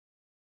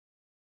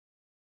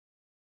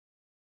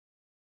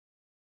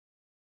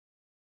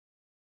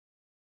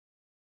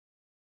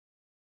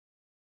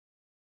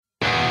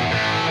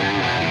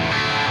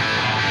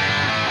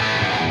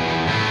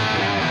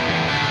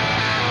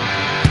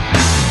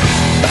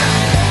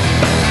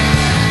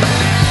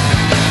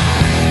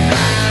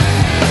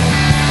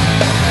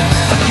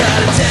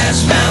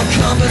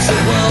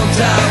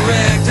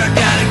direct. I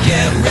gotta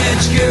get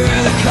rich, get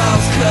rid of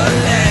calls,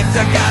 collect.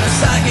 I got a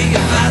psychic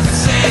advisor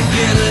saying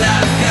get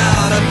life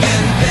God. I'm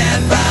getting bad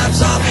vibes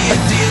off of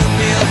your deal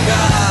meal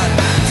God.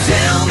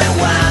 Tell me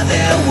why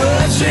their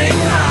words ring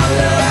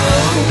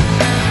hollow.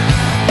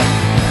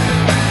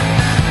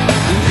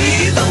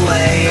 Lead the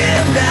way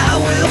and I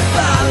will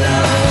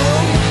follow.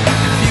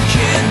 You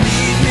can't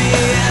lead me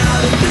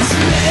out of this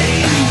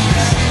maze.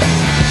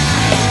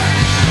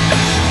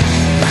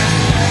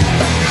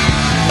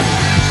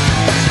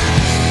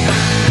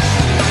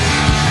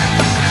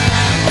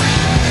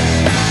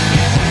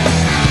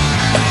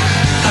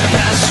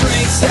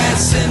 That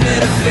send me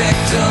to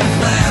victim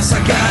class.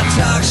 I got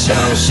talk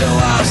show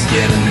offs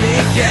giving me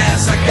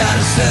gas. I got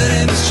a set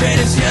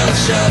demonstrators yelling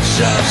shove,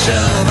 shove,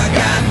 shove. I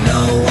got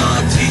no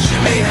one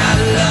teaching me how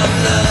to love,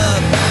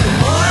 love. The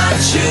more I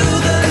chew,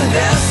 the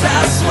less I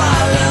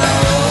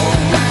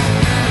swallow.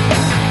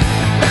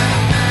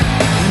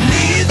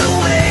 Lead the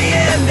way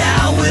and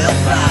I will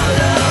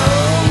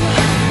follow.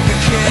 You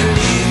can't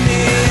lead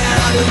me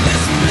out of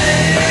this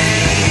maze.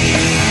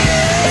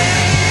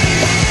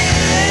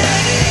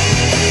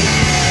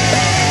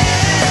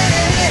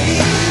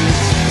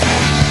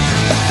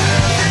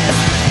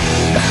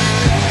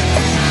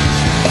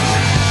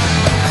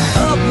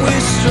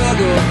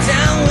 Struggle,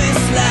 down we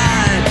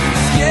slide.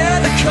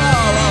 Scared to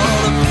call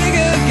on a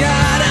bigger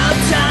God. I'm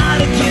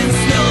tired of getting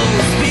snow.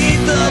 Speed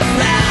the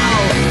plow.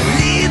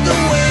 Lead the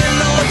way,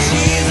 Lord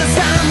Jesus.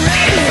 I'm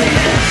ready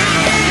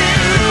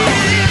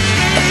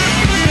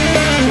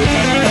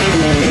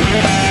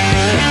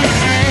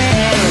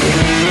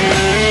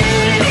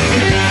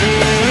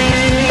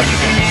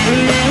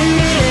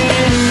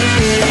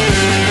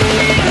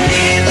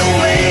Lead the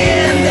way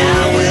and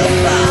I will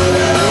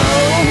follow.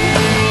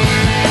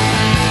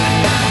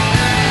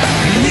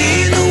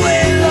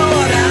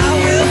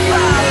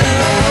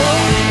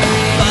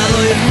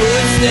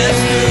 Footsteps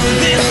through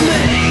this